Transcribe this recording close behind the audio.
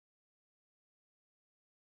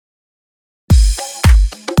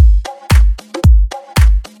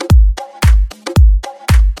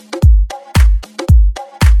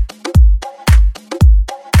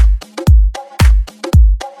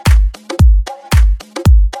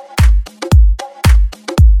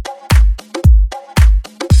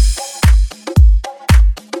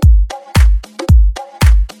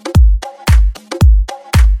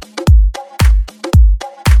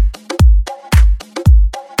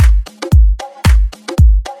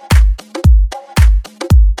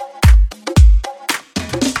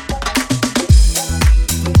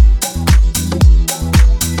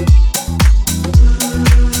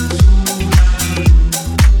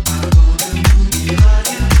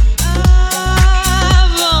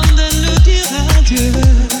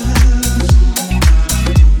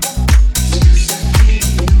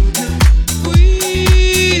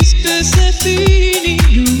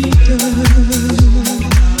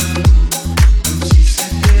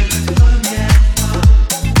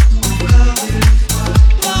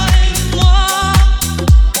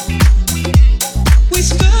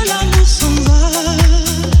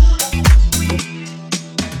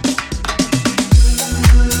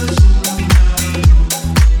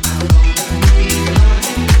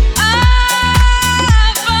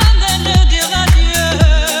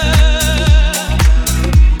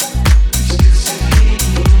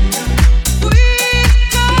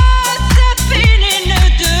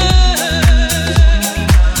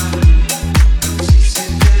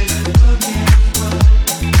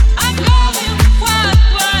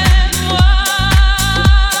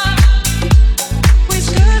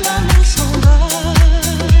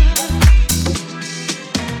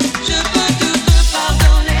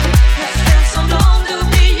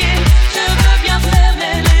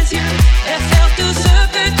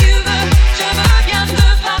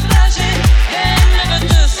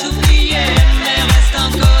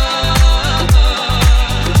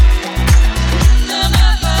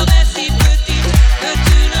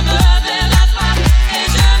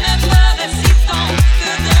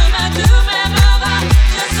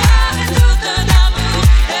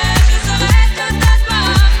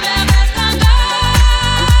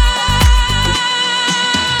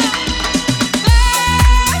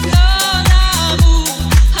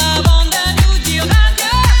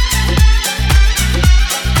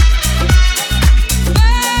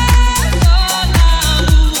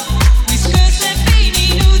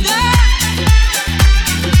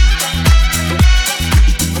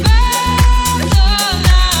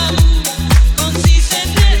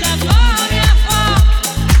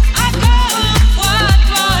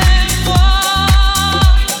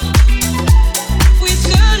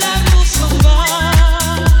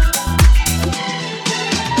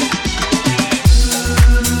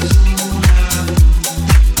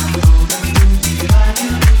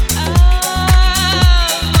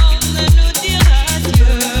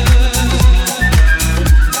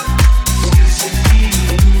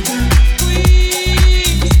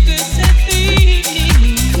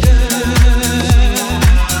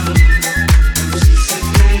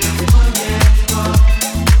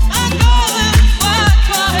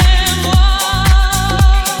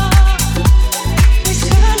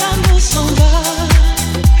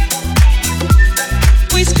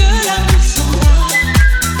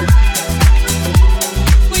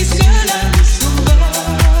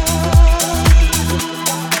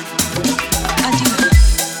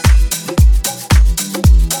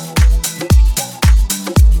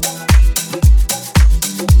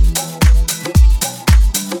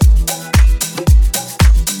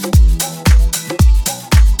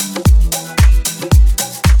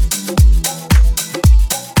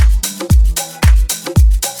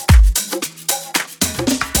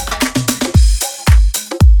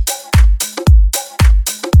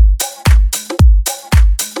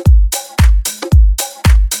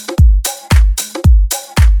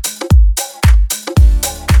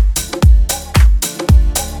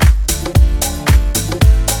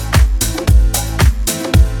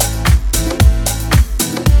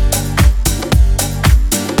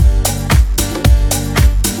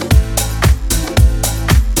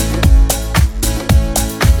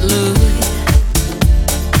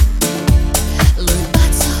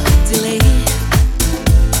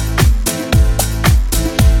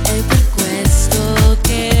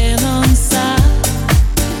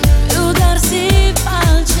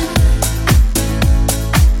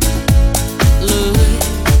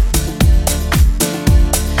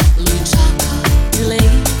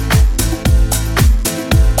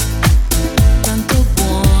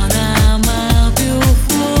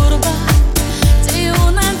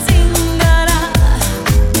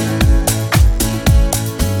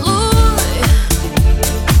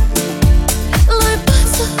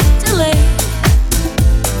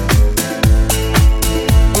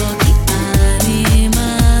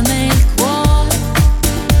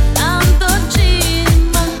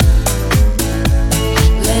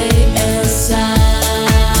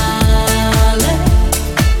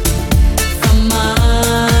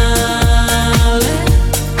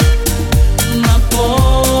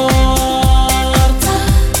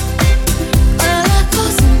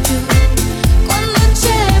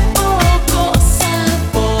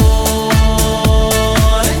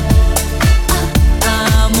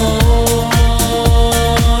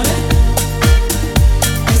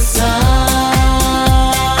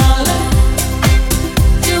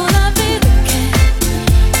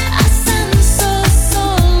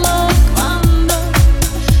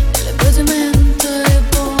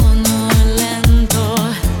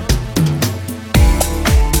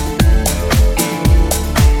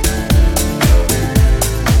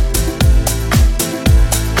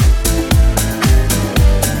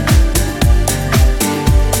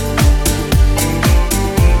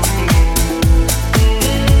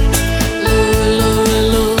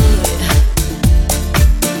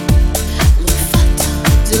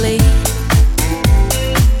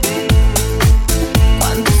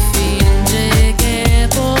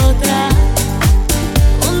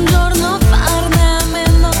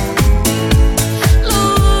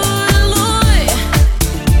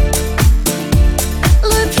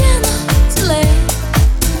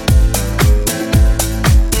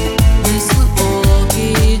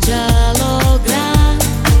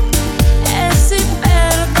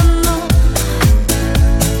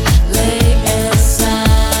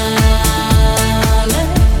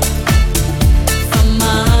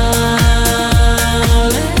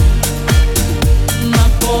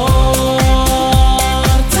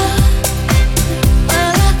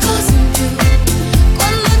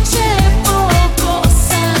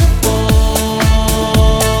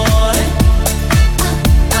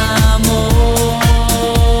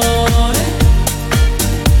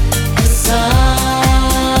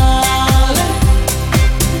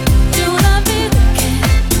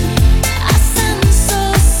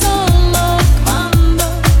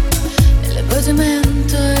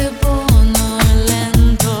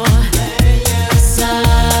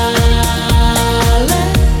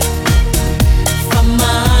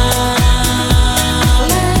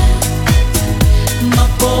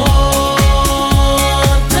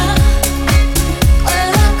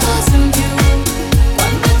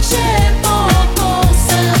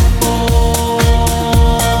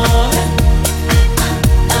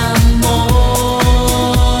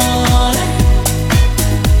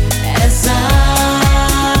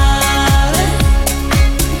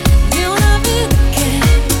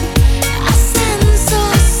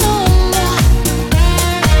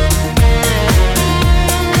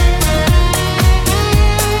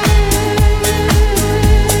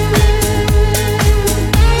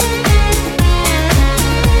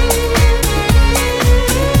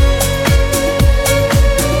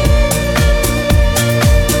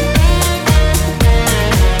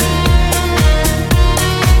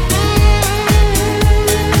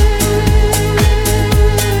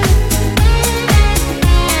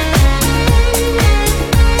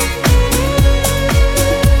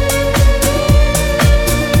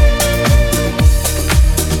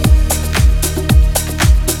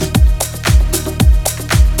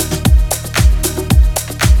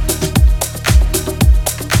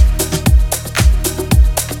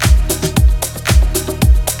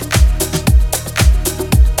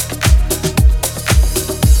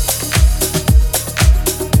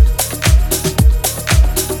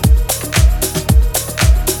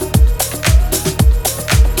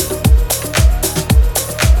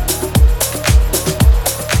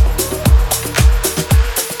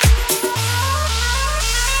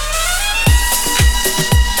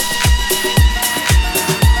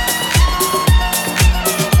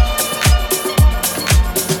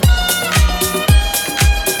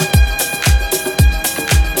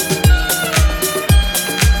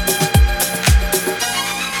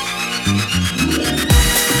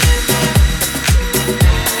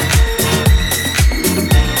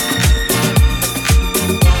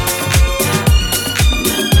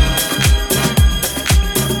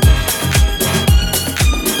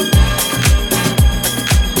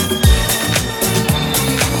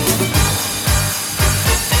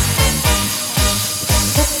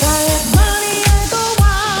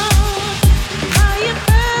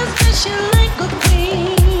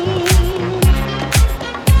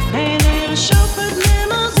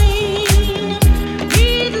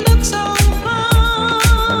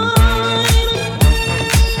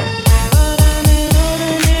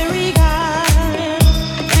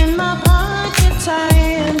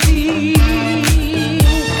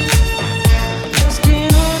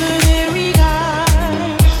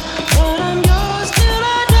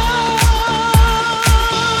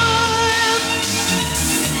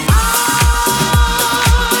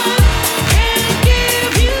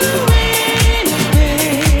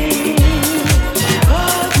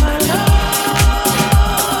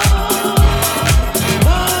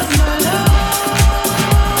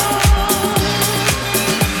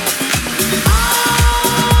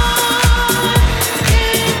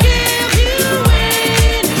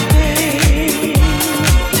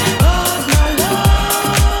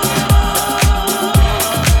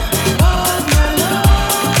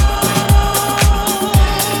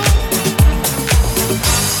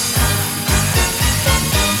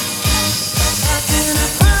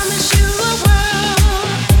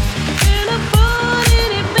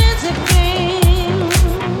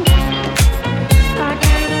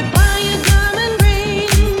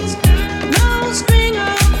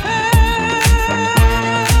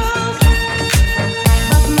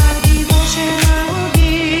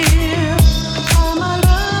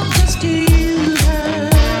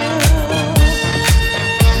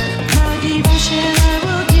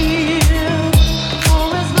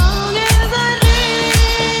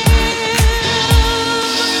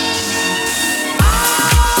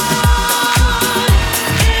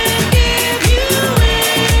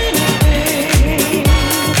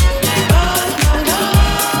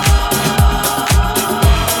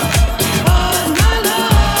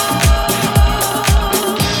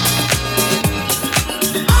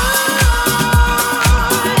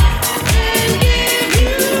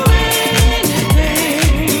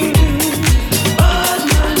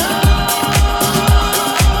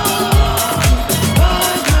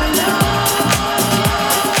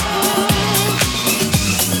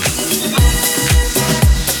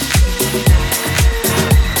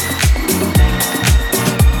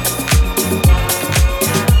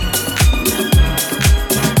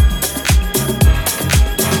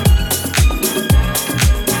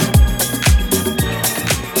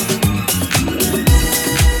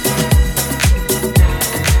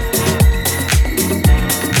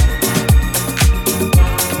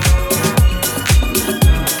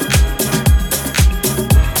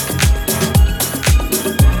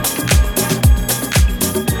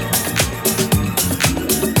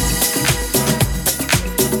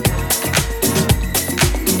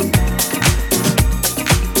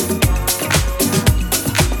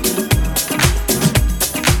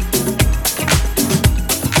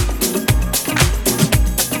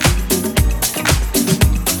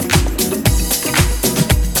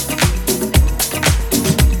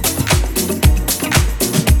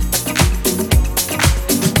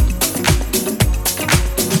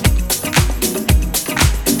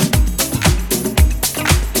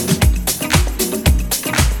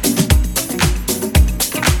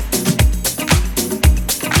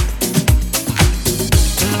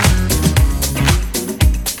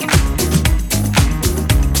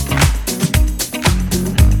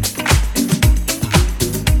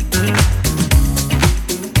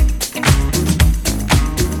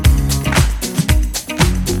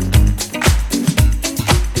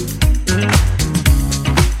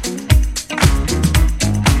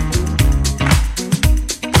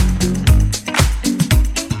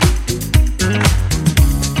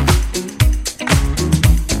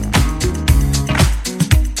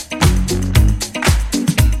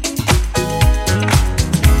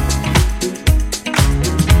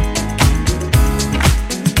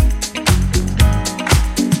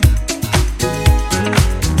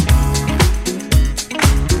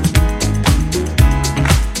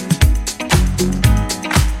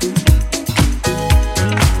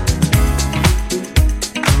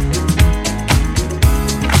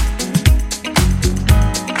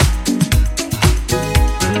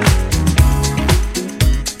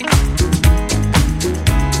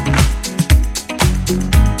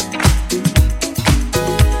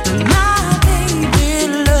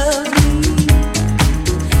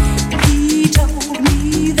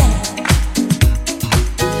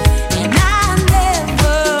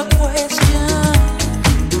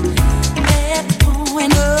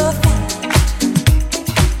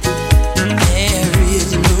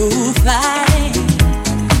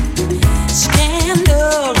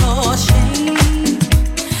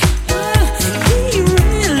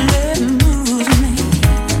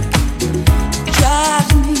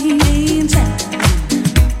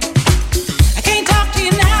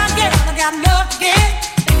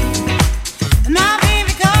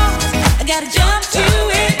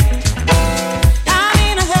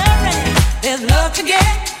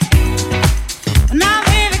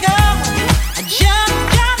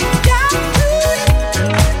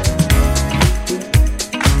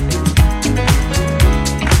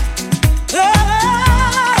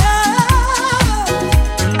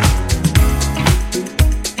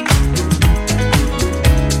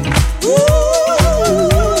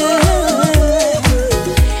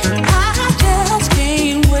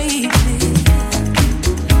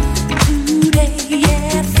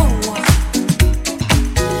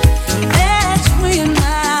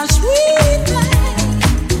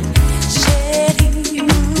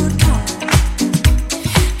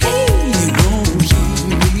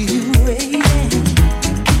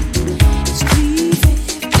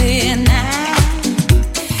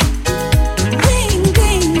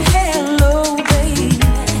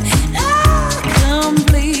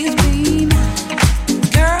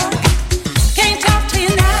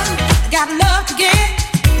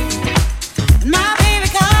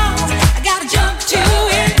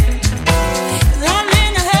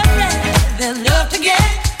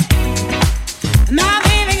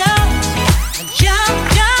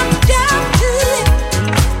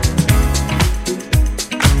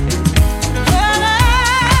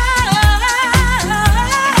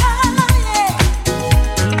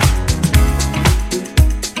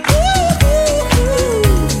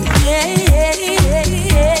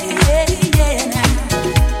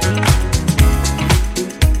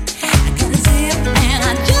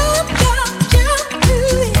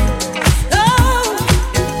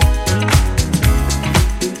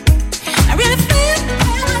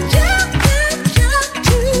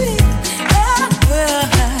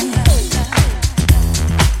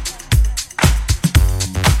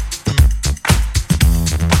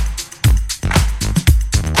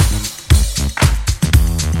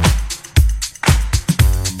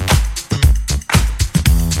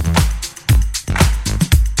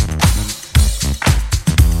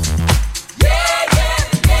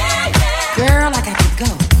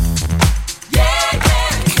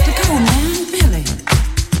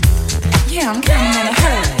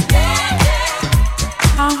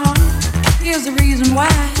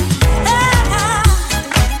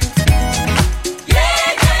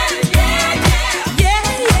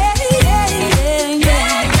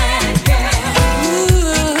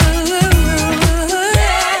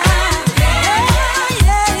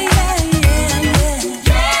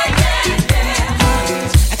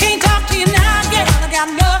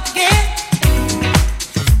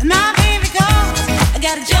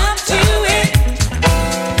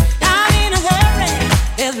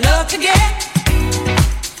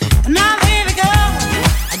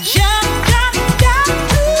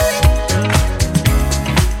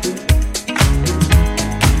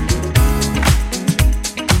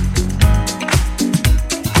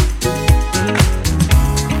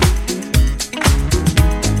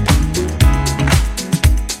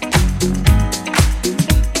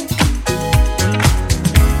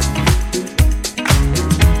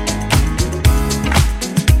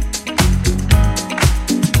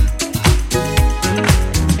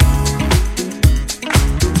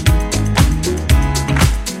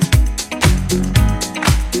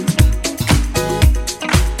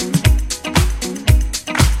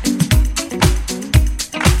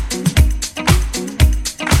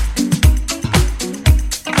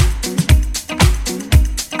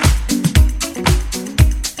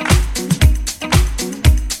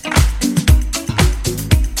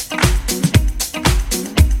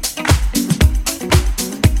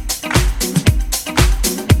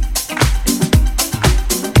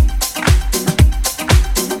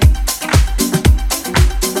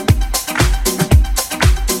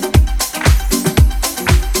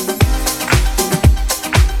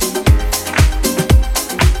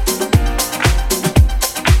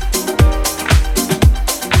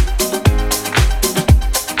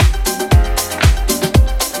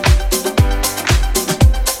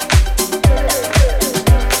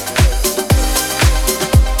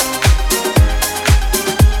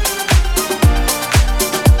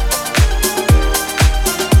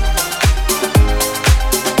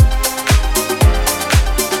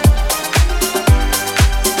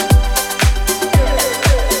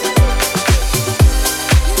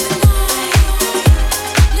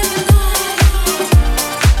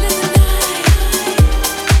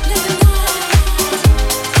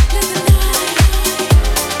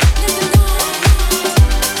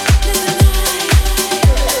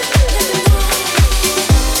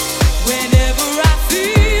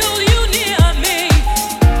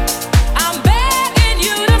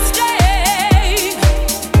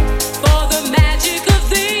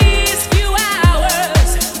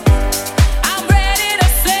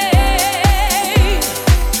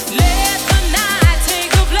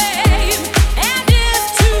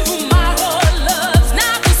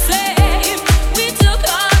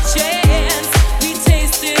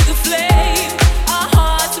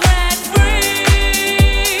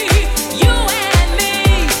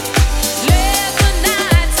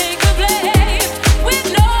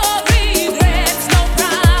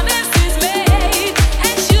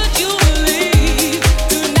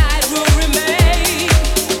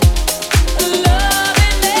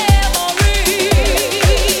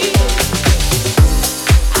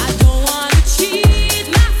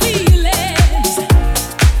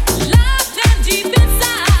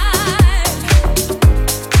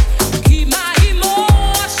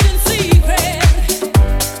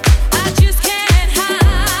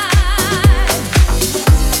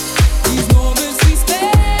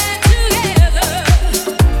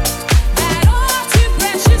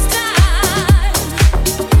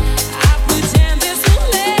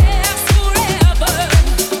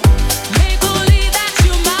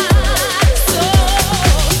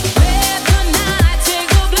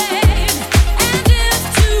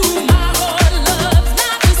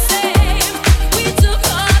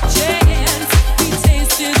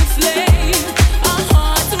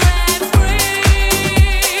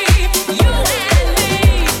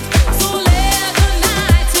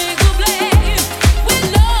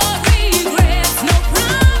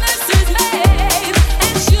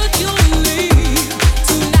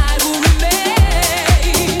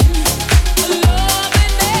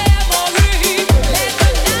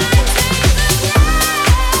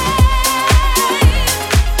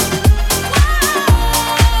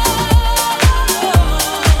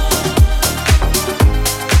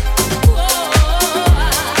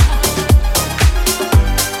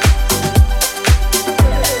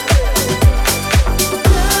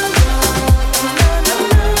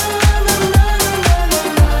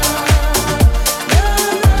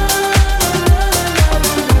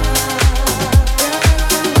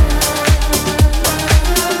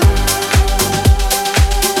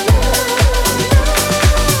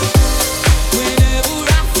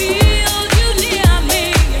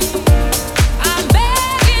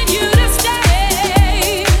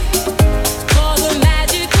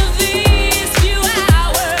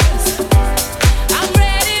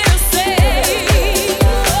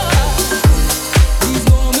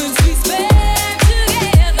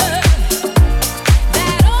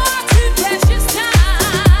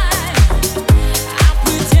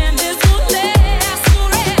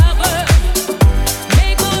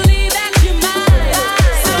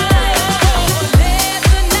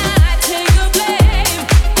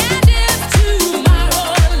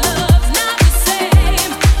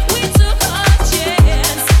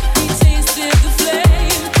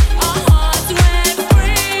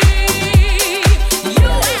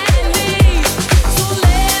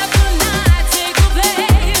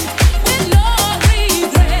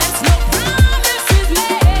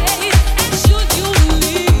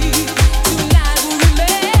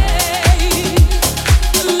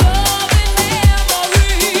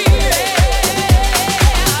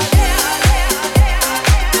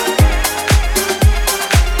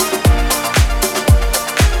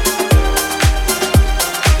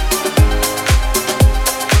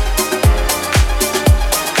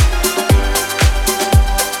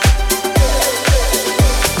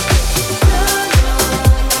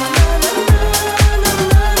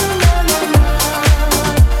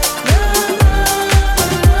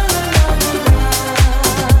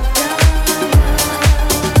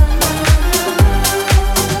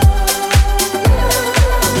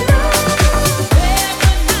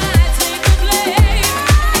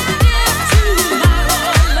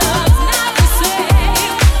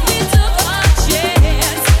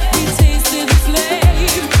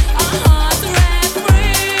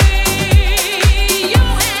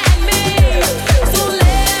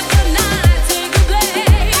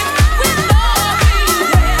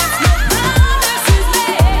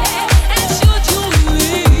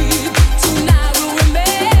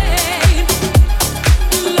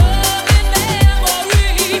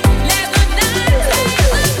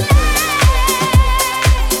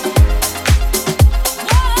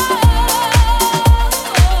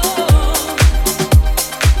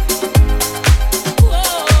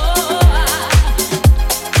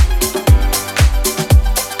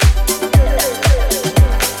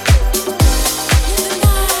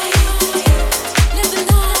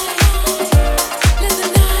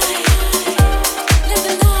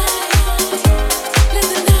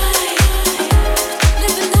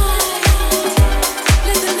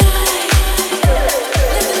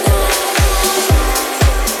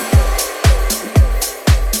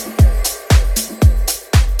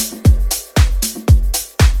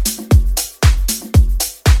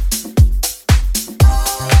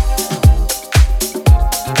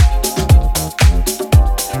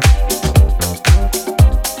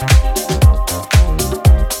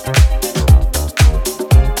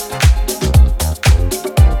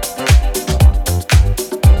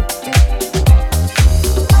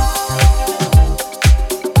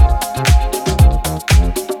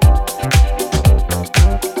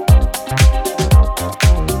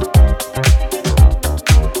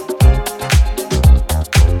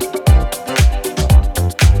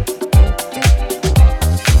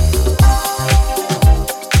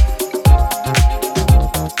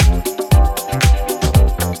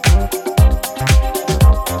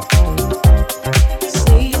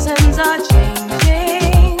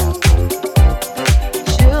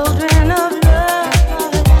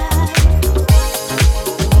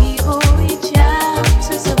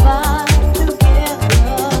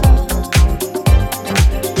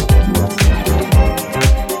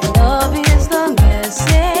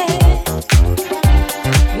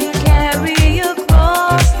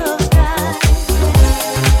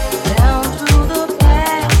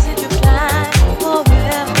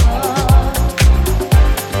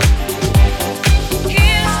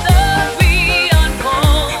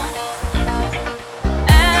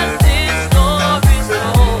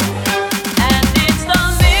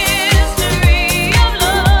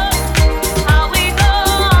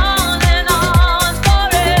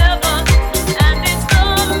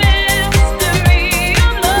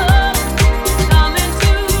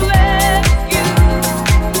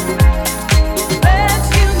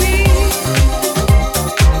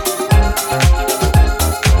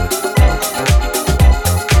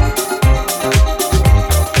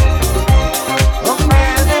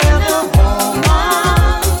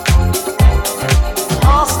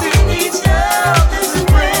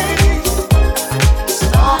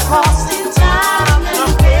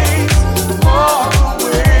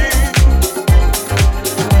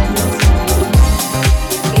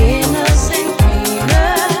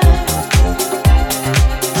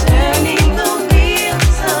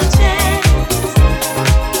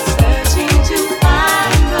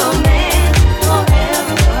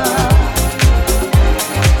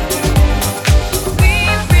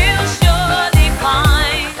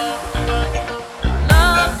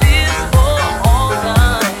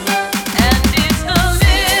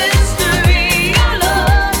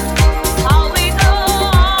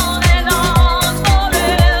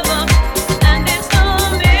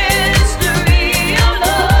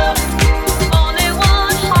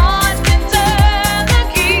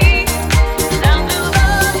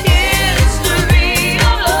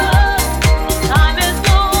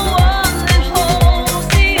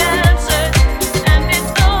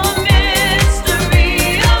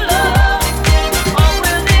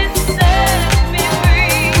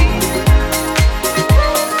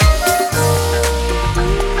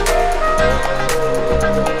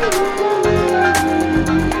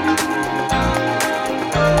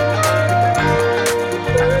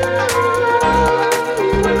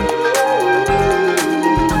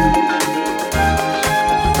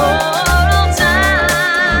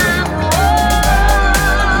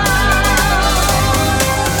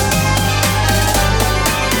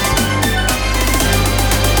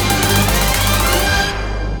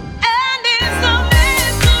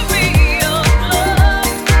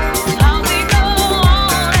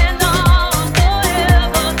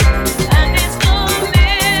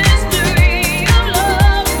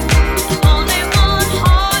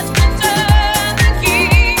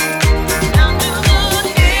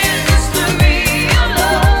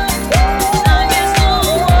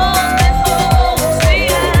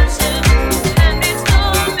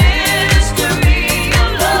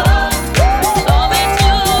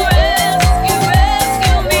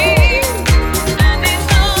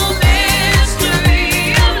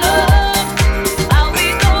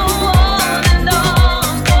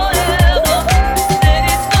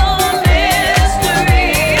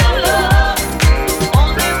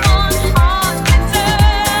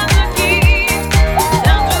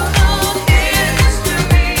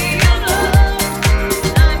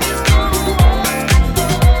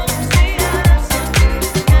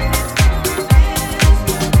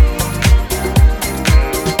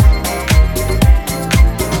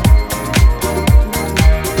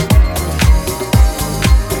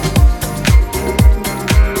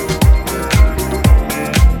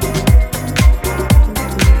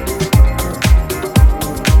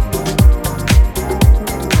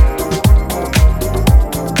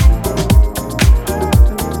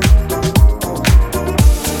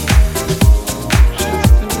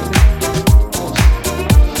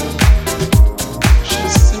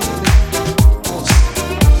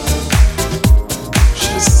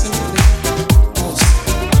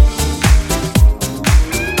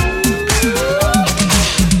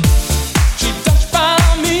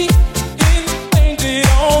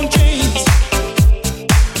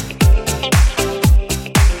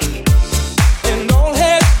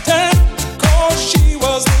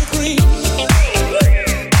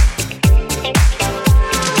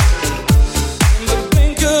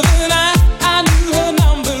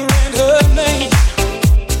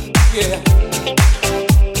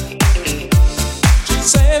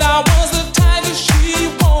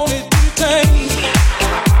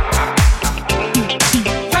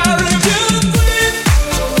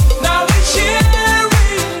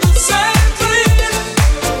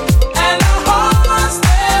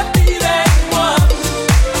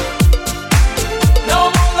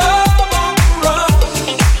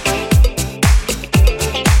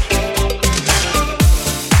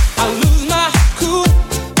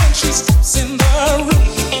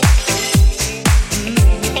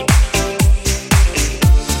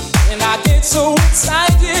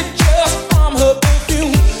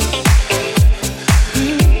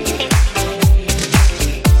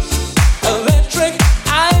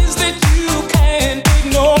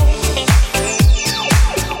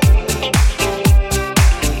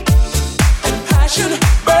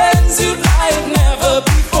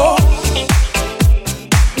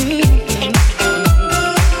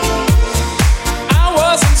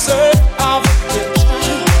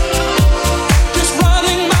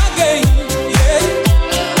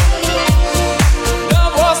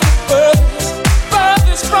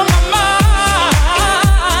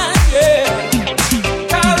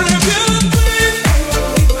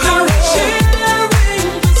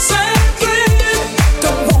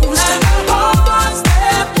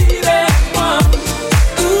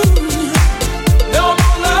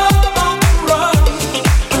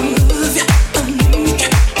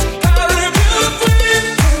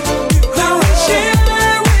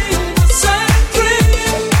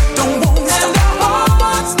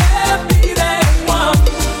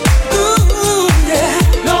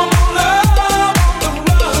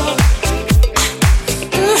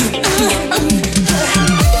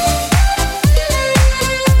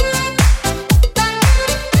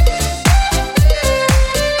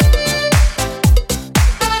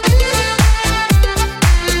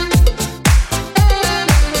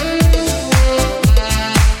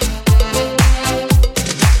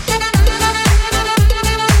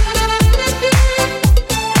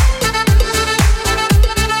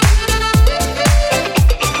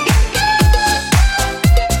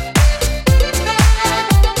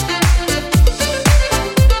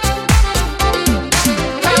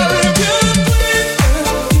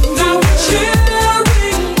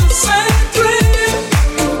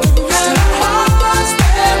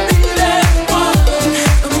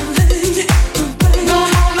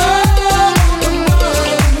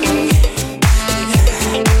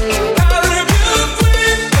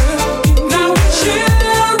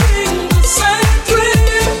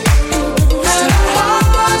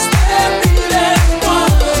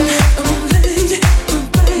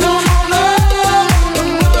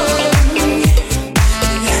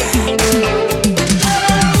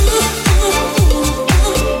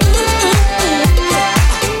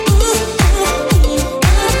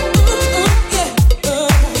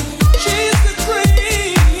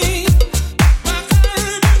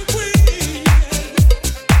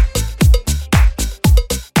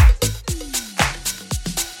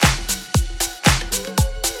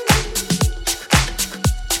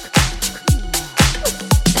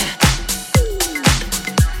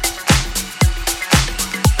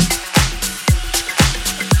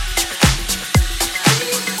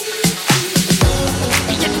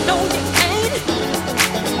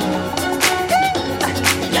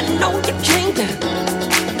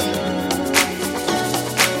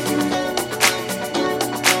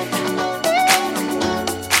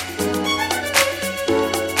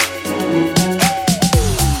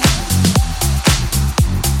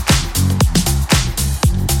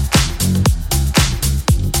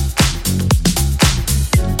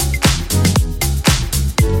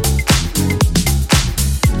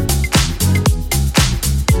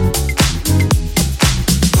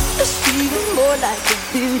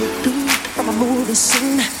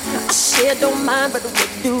you don't mind, but what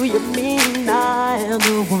do you mean? I am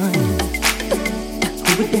the one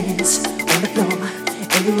who would dance on the floor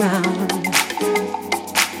and around.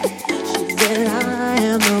 She said I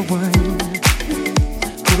am the one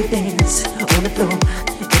who would dance on the floor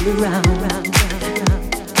and around.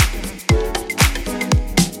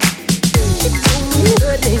 She told me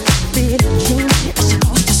her name, Billie Jean, and she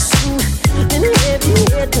used to sing in heavy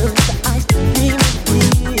head to the ice cream.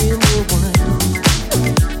 Being the one who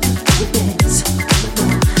would dance on the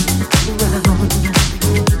floor and around.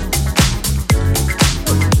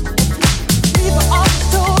 People always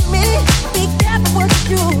told me, be careful what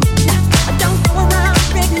you do. Don't go around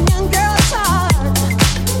breaking young girls' hearts.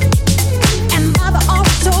 And mother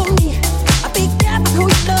always told me, be careful who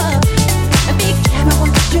you love, and be careful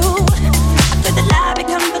what you do. After the lie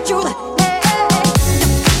becomes the truth.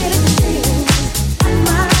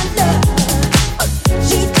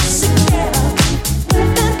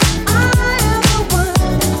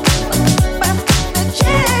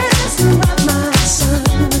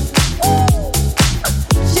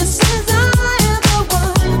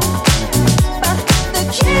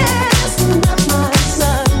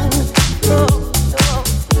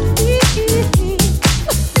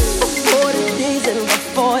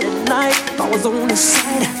 On the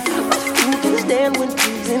side, but who can stand when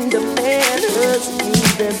she's in demand? Hers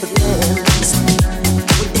even plans.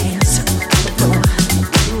 We dance on the floor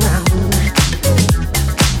around.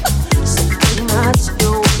 So pretty much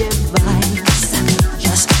your advice.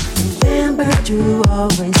 Just remember to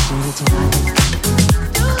always think twice.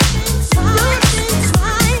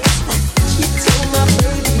 She told my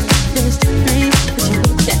baby there's the three, but she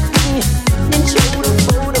looked at me and showed a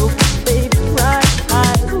photo. Baby, right, I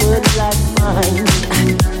would like mine.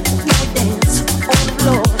 You would dance on the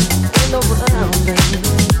floor and around, baby.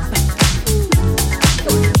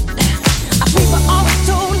 People always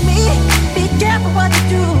told me, be careful what you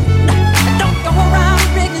do. Don't go around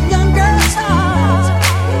breaking young girls' hearts.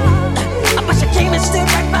 But she came and stood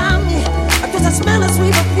right by me, 'cause I smell a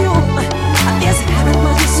sweet perfume. This happened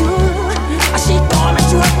much too soon. She tore me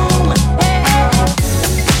to her room. Hey,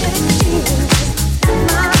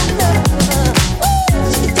 my love.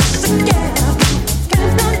 She's just a girl.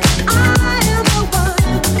 I am the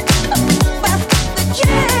one, but the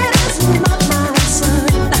kid is not my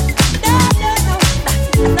son.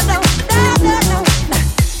 No.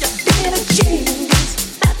 Just being a genius,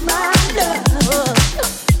 not my love.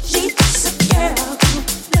 She's just a girl who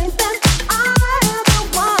thinks that I am the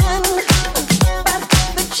one, but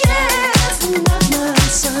the kid is not my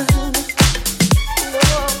son.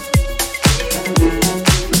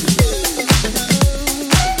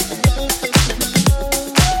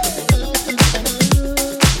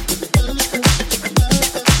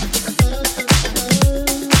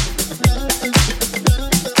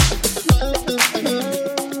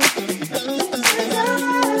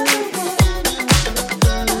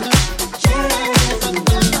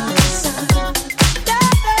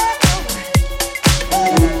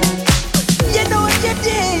 You know what you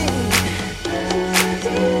did?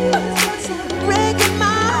 Breaking my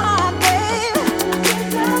heart, babe.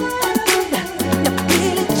 The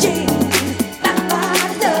Billie Jean, not my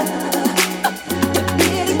love. The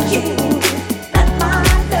Billie Jean, not my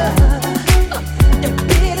love. The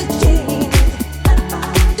Billie Jean, not my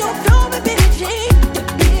love. Don't call me Billie Jean. The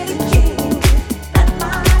Billie Jean, not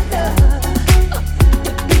my love.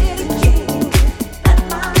 The Billie Jean, not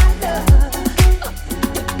my love.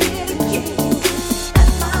 The Billie Jean, not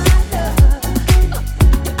my love.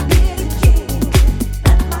 The Billie Jean,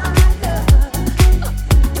 not my love.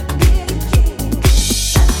 The Billie Jean,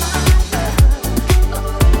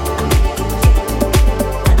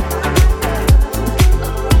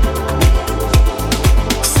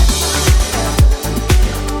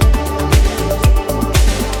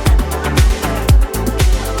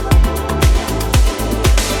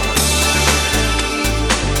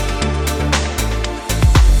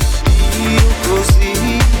 Io così,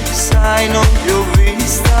 sai, non ti ho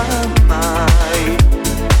vista mai.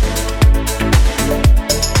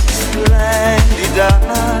 Splendida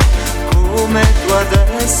come tu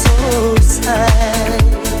adesso sei.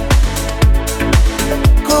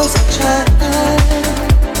 Cosa c'è?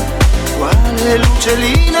 Quale luce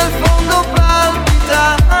lì nel fondo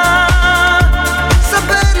palpita?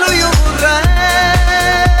 Saperlo io vorrei.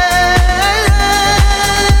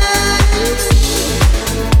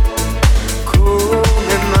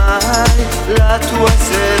 Come mai la tua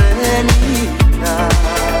serenità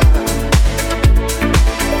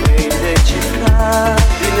è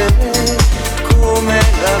indecifrabile come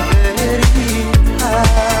la verità?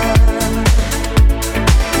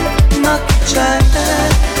 Ma chi c'è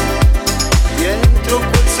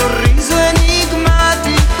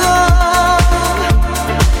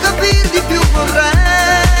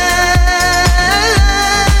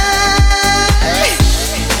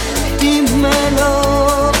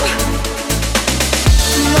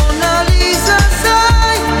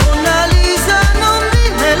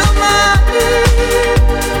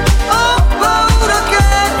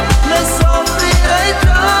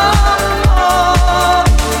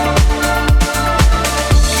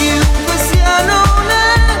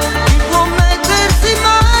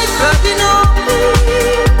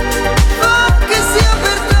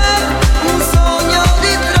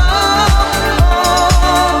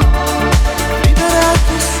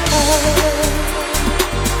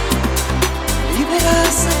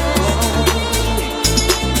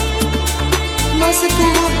se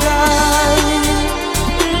tu vorrai,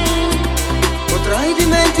 potrai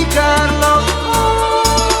dimenticarlo.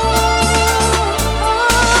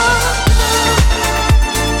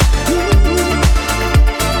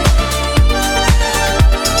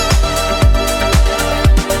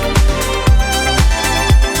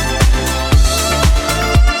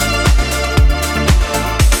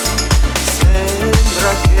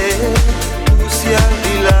 Sembra che tu sia al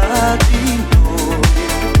di là di noi,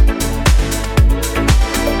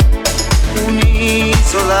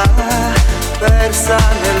 un'isola persa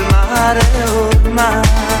nel mare ormai.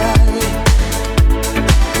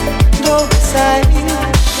 Dove sei?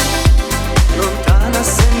 Lontana,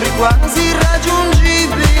 sembri quasi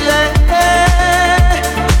irraggiungibile.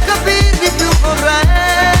 Capir di più vorrei.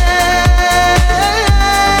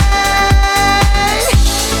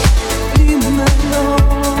 Dimmelo.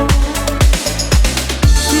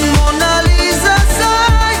 Mona Lisa,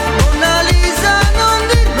 sai, Mona Lisa, non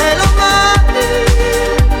dirmelo mai.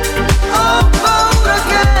 Ho paura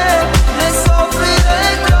che ne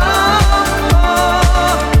soffrirei troppo.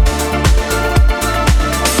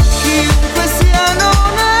 Chiunque sia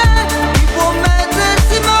non è, chi può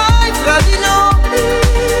mettersi mai fra di noi.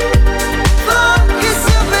 Fa che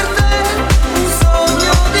sia per te un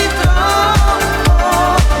sogno di troppo.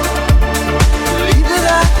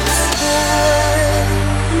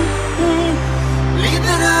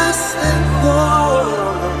 Libera se vuoi,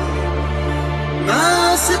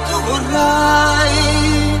 ma se tu vorrai,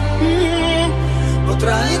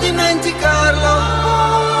 potrai dimenticarlo.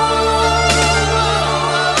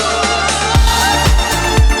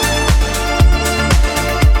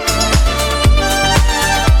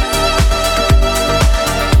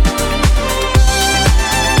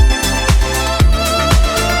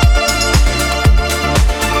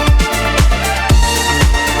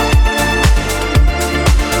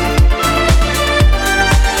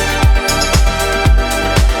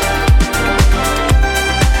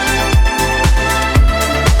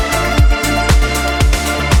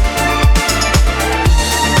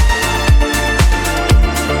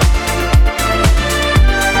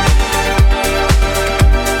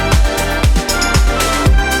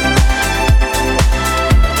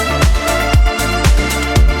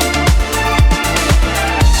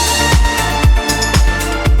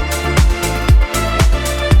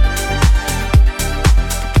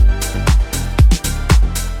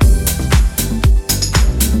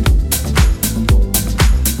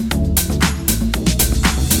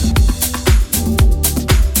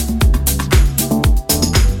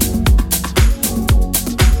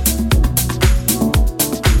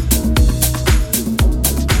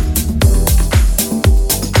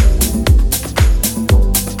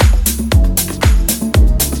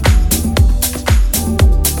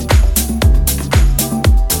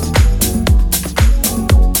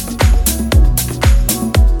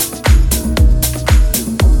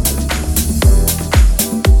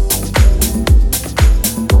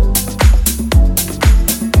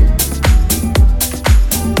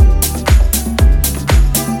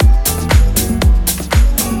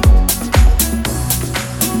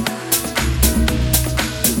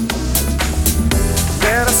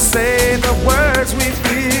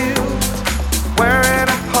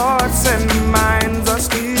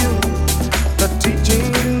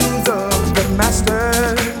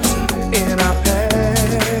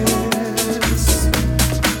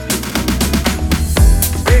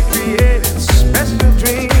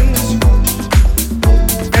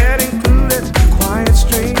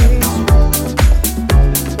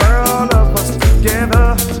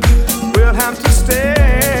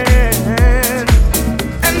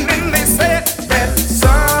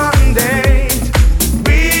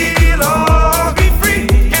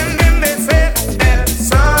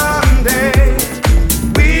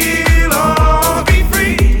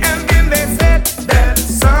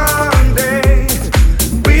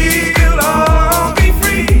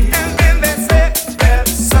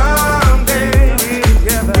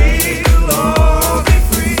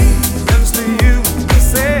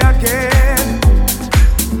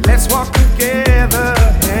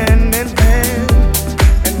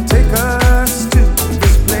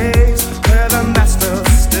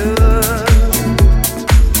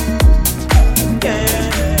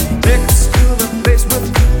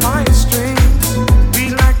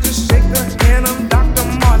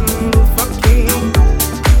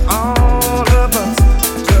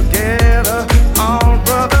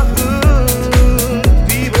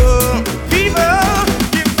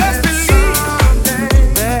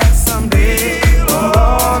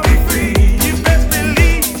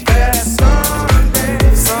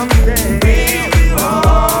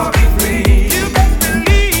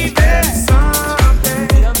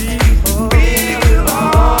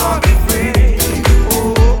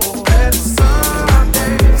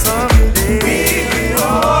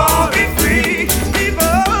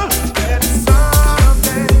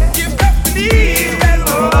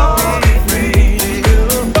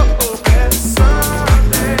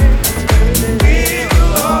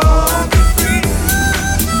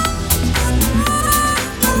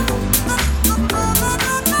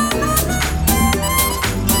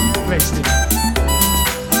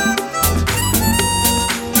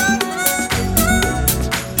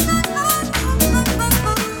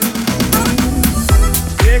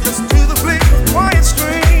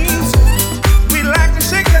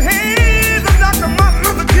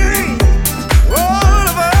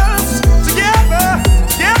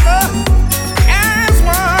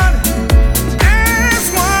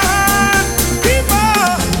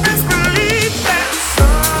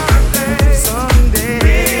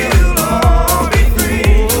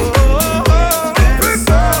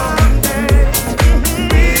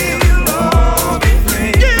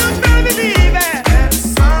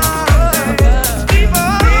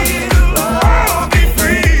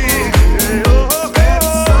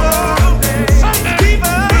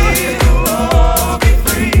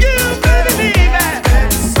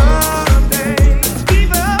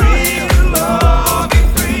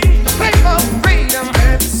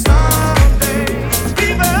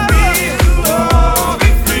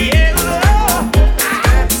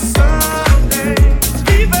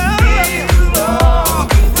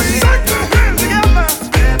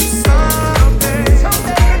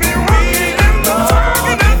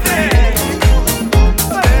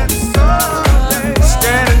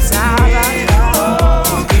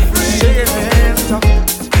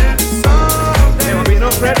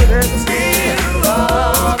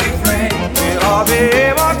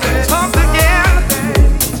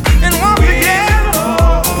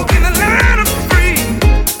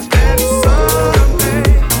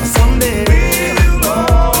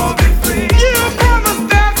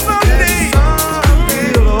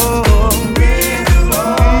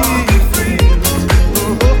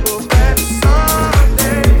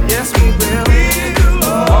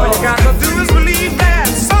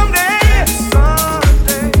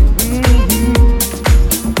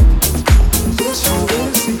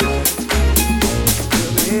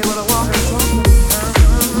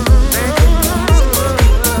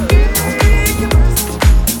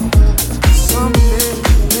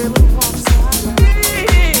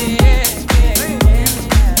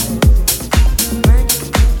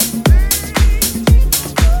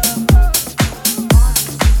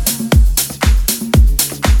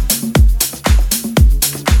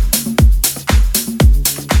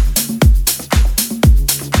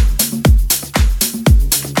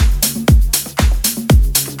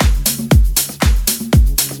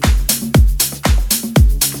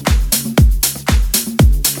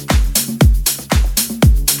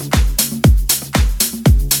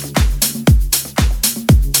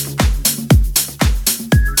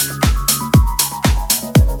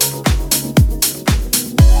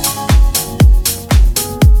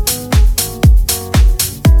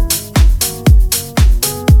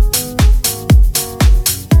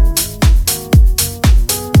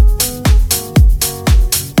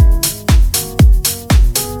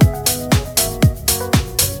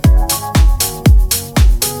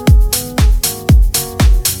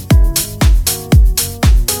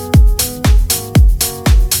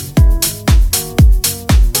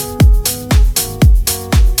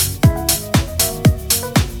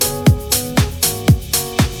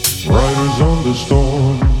 the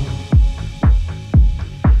storm.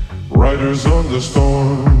 Riders on the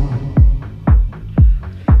storm.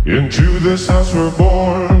 Into this house we're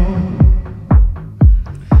born.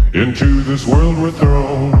 Into this world we're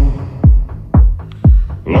thrown.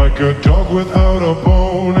 Like a dog without a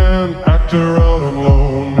bone, an actor out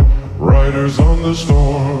alone. Riders on the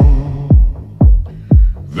storm.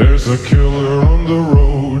 There's a killer on the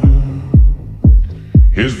road.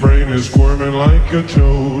 His brain is squirming like a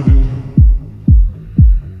toad.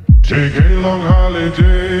 Take a long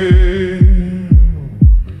holiday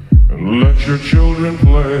and let your children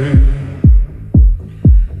play.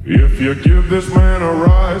 If you give this man a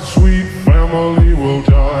ride, sweet family will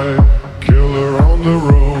die. Killer on the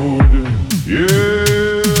road, yeah.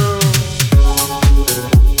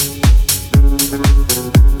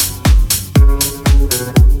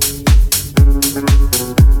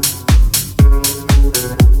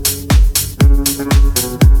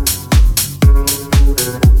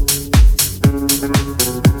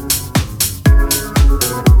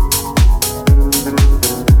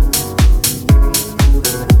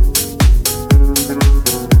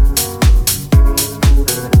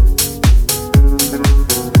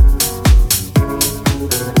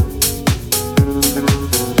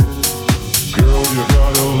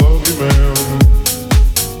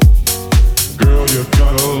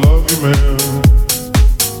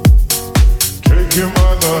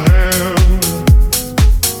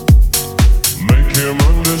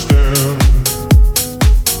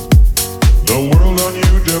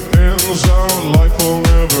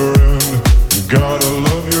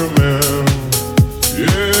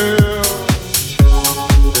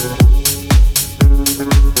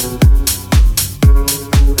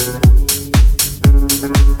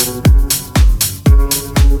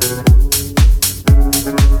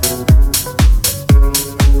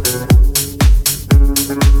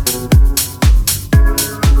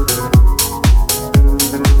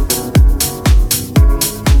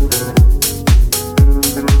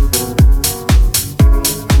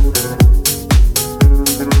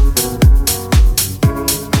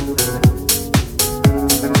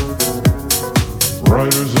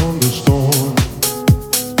 Riders on the storm.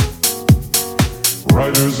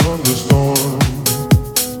 Riders on the storm.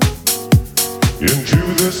 Into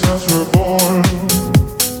this house we're born.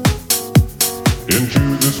 Into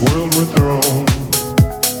this world we're thrown.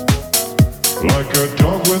 Like a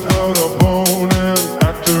dog without a bone, an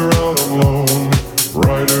actor out alone.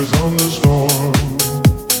 Riders on the storm.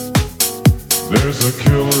 There's a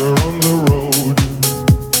killer on the road.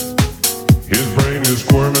 His brain is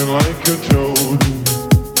squirming like a toad.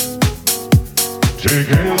 Take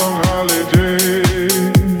a long holiday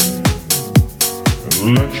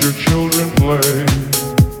and let your children play.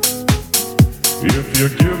 If you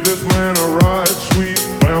give this man a ride, sweet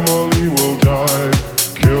family will die.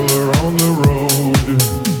 Killer on the road,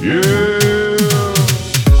 yeah.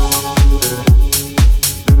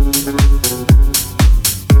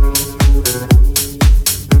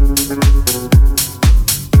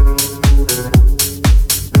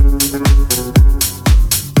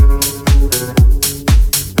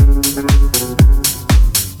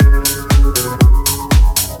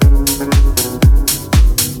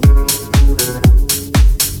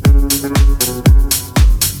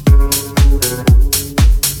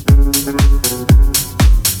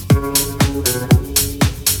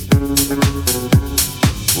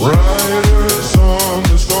 Riders on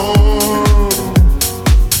the storm.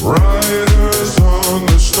 Riders on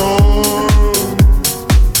the storm.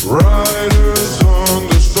 Riders on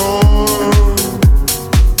the storm.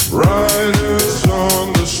 Riders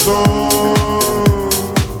on the storm.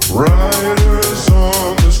 Riders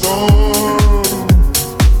on the storm.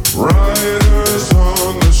 Riders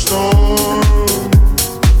on the storm.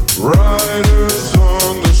 Riders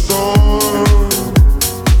on the storm.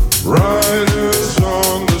 Riders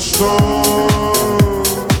on the storm.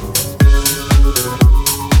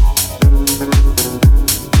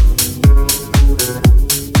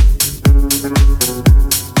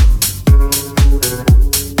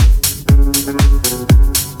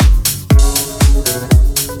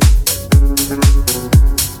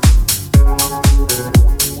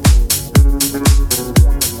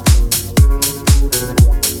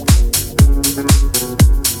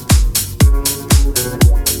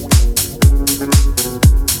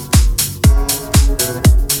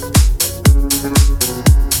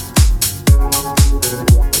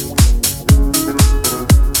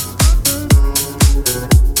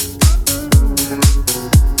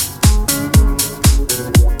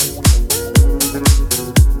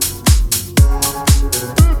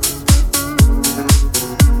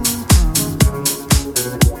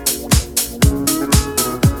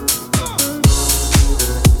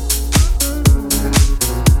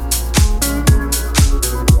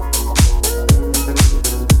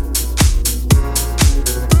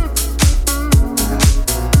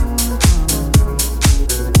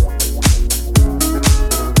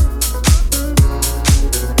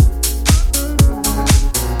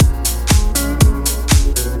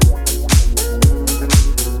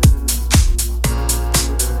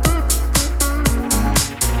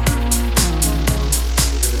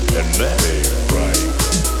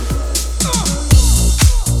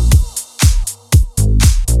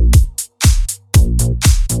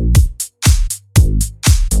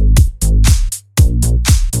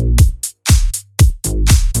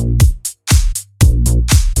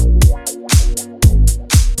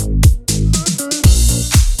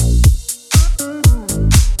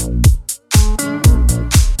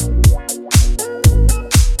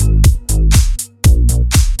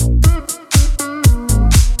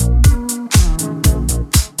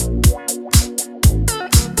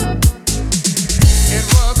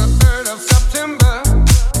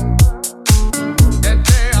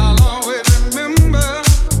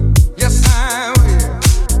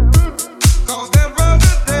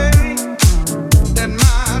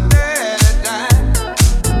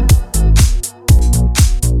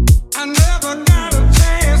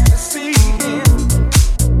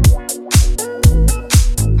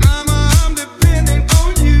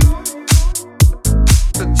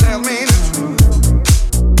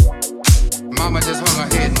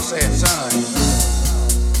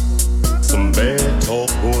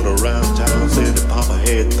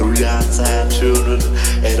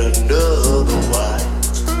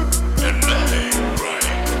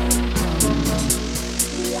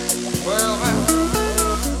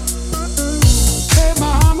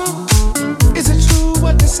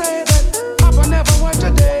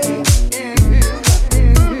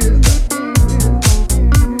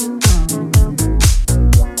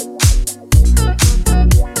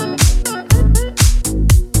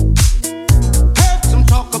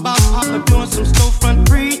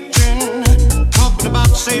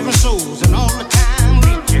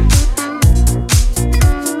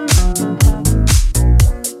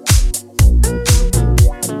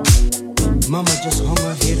 Mama just hung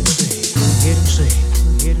her head and said, head and said,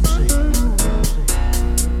 head and said.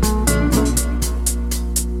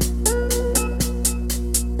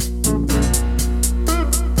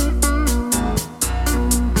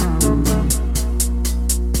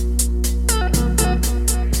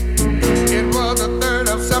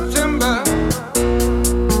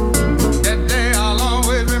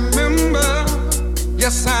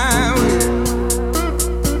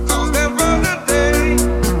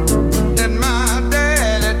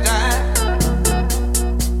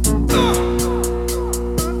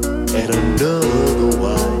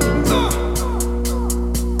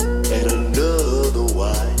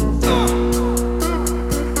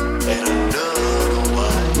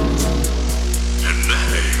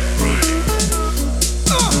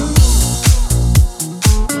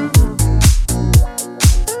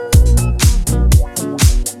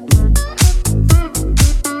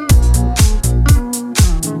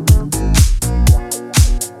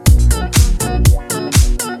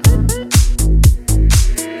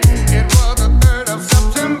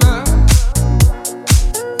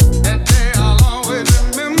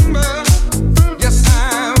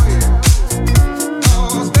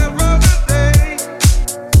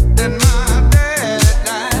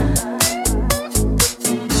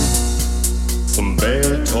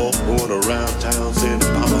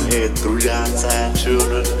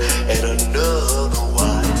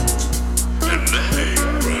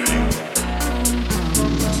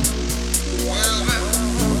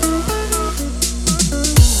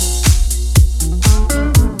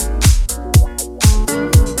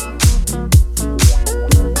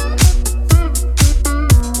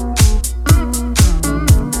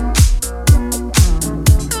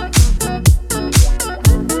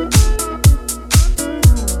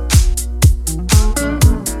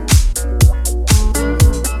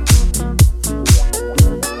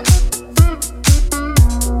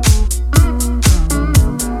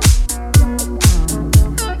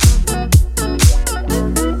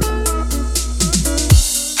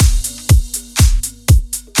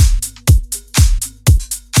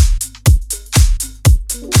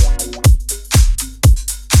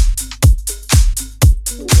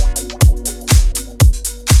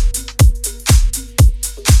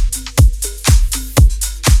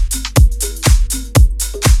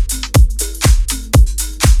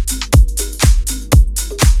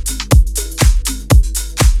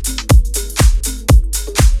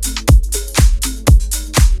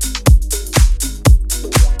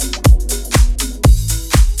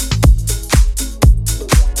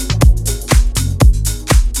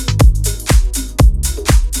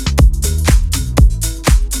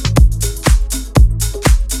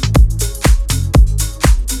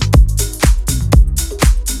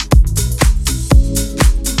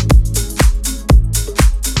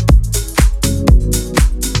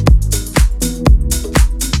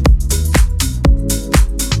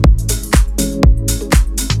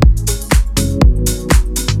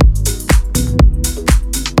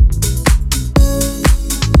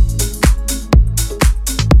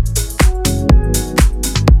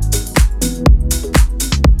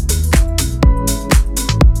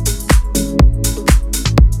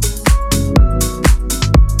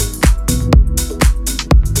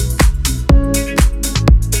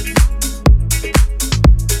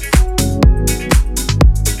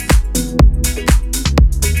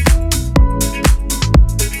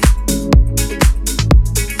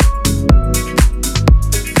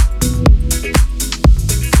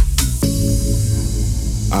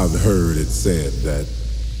 said that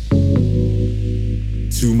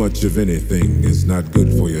too much of anything is not good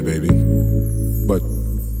for you, baby. But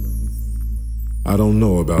I don't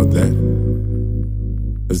know about that.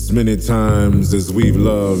 As many times as we've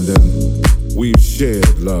loved and we've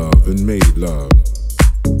shared love and made love,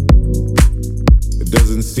 it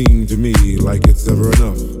doesn't seem to me like it's ever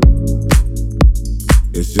enough.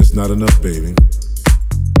 It's just not enough, baby.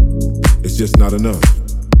 It's just not enough.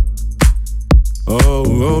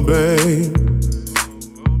 Oh, babe,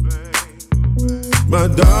 my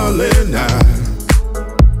darling, I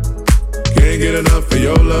can't get enough of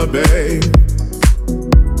your love, babe.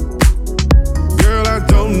 Girl, I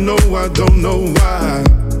don't know why.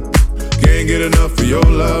 Can't get enough of your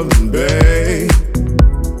love, babe.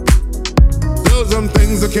 There's some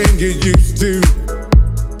things I can't get used to,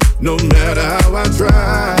 no matter how I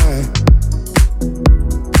try.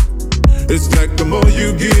 It's like the more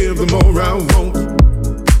you give, the more I want.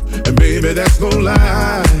 And baby, that's no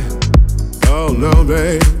lie. Oh no,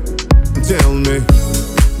 babe, tell me,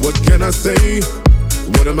 what can I say?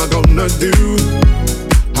 What am I gonna do?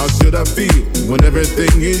 How should I feel when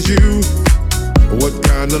everything is you? What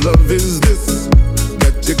kind of love is this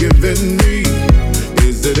that you're giving me?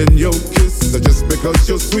 Is it in your kiss or just because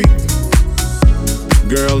you're sweet?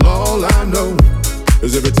 Girl, all I know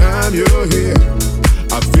is every time you're here,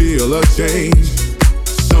 I feel a change.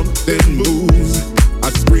 Something moves, I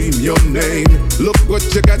scream your name. Look what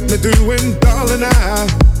you got me doing, darling. I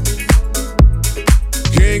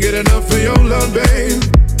can't get enough of your love, babe.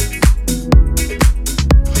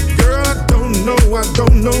 Girl, I don't know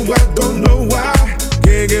why.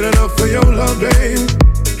 Can't get enough of your love, babe.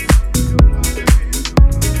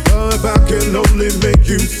 Oh, if I can only make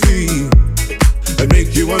you see and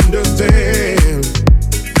make you understand.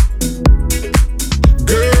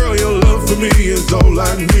 Girl, your love for me is all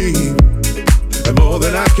I need, and more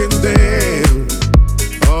than I can stand.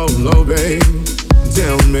 Oh no, babe,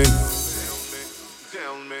 tell me,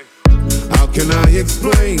 how can I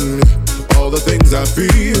explain all the things I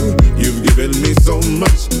feel? You've given me so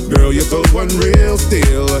much, girl, you're so unreal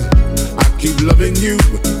still. I keep loving you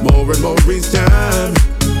more and more each time.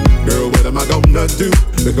 Girl, what am I gonna do?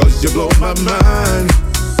 Because you blow my mind.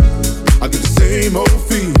 I get the same old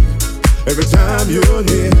feel every time you're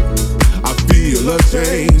here. I feel a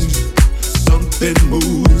change. Something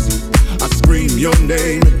moves. I scream your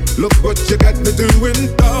name. Look what you got me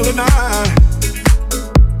doing, darling. I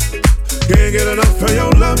can't get enough of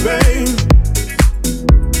your love, babe.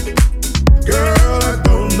 Girl, I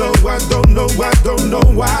don't know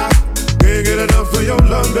why. Can't get enough of your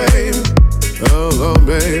love, babe. Oh,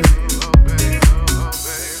 babe.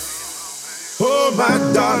 Oh, my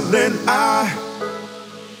darling, I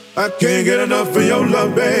can't get enough of your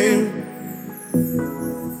love, babe.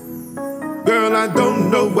 Girl, I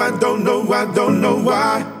don't know why.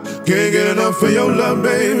 Can't get enough of your love,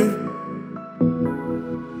 babe.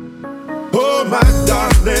 Oh, my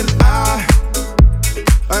darling,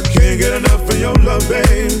 I can't get enough of your love,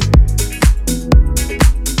 babe.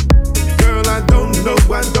 Girl, I don't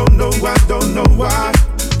know why.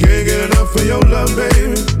 Can't get enough of your love,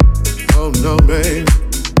 babe. Oh no, babe.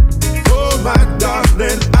 Oh my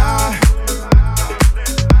darling,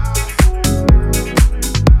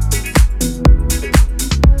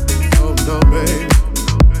 oh no, babe.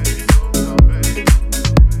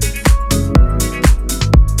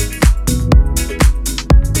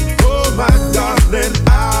 Oh my darling,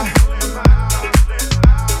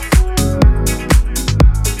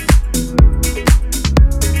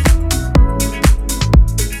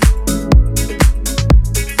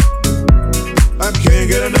 I can't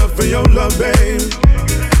get enough of your love, babe.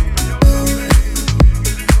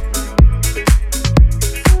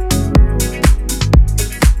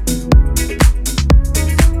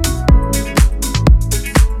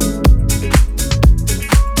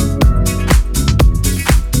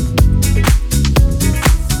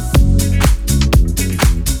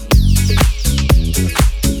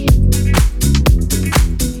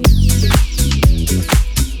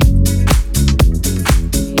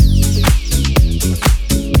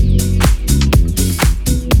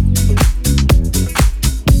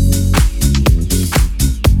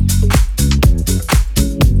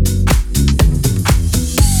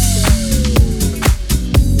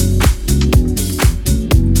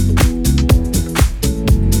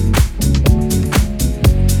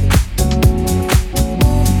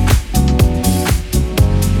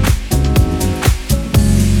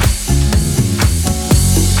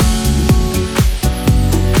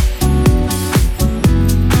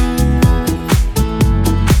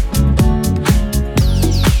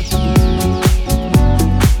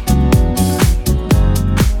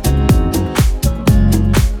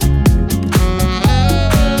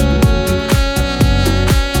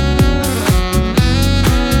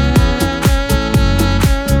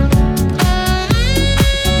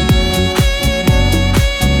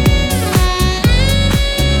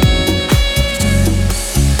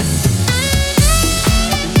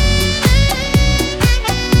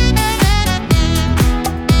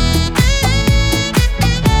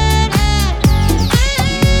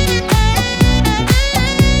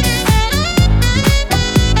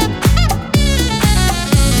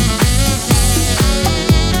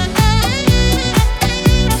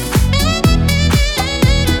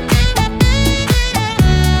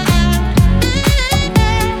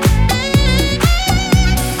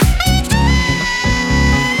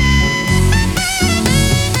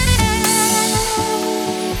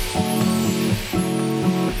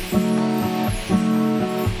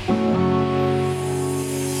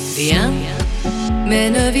 Viens,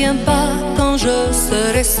 mais ne viens pas quand je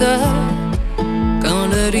serai seul. Quand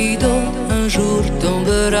le rideau un jour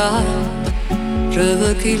tombera, je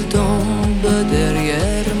veux qu'il tombe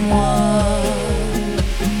derrière moi.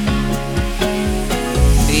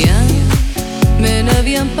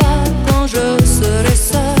 viens pas quand je serai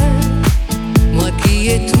seule. Moi qui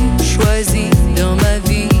ai tout choisi dans ma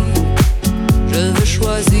vie, je veux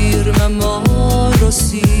choisir ma mort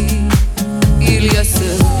aussi. Il y a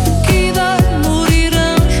ceux qui veulent mourir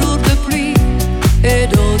un jour de pluie et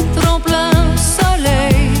d'autres en plein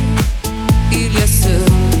soleil. Il y a ceux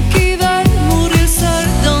qui veulent mourir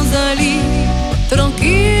seuls dans un lit,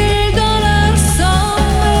 tranquille dans leur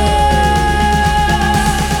sommeil.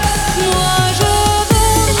 Moi je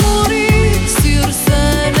veux mourir sur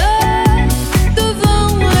scène,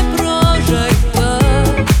 devant les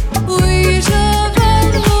projecteurs. Oui, je veux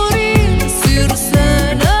mourir sur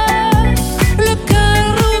scène, le cœur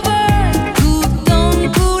ouvert tout en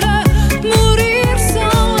couleur. Mourir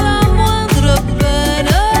sans la moindre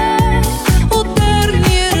peine, au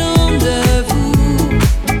dernier rendez-vous.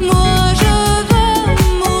 Moi je veux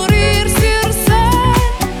mourir sur scène,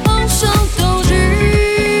 en chantant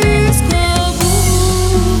jusqu'au bout.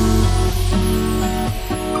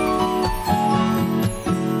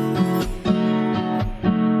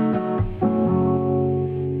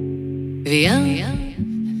 Viens,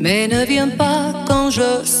 mais ne viens pas quand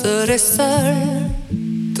je serai seule.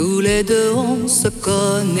 Tous les deux on se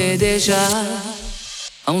connaît déjà,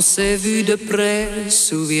 on s'est vu de près,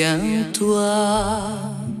 souviens-toi.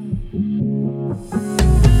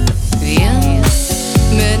 Viens,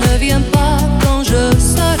 mais ne viens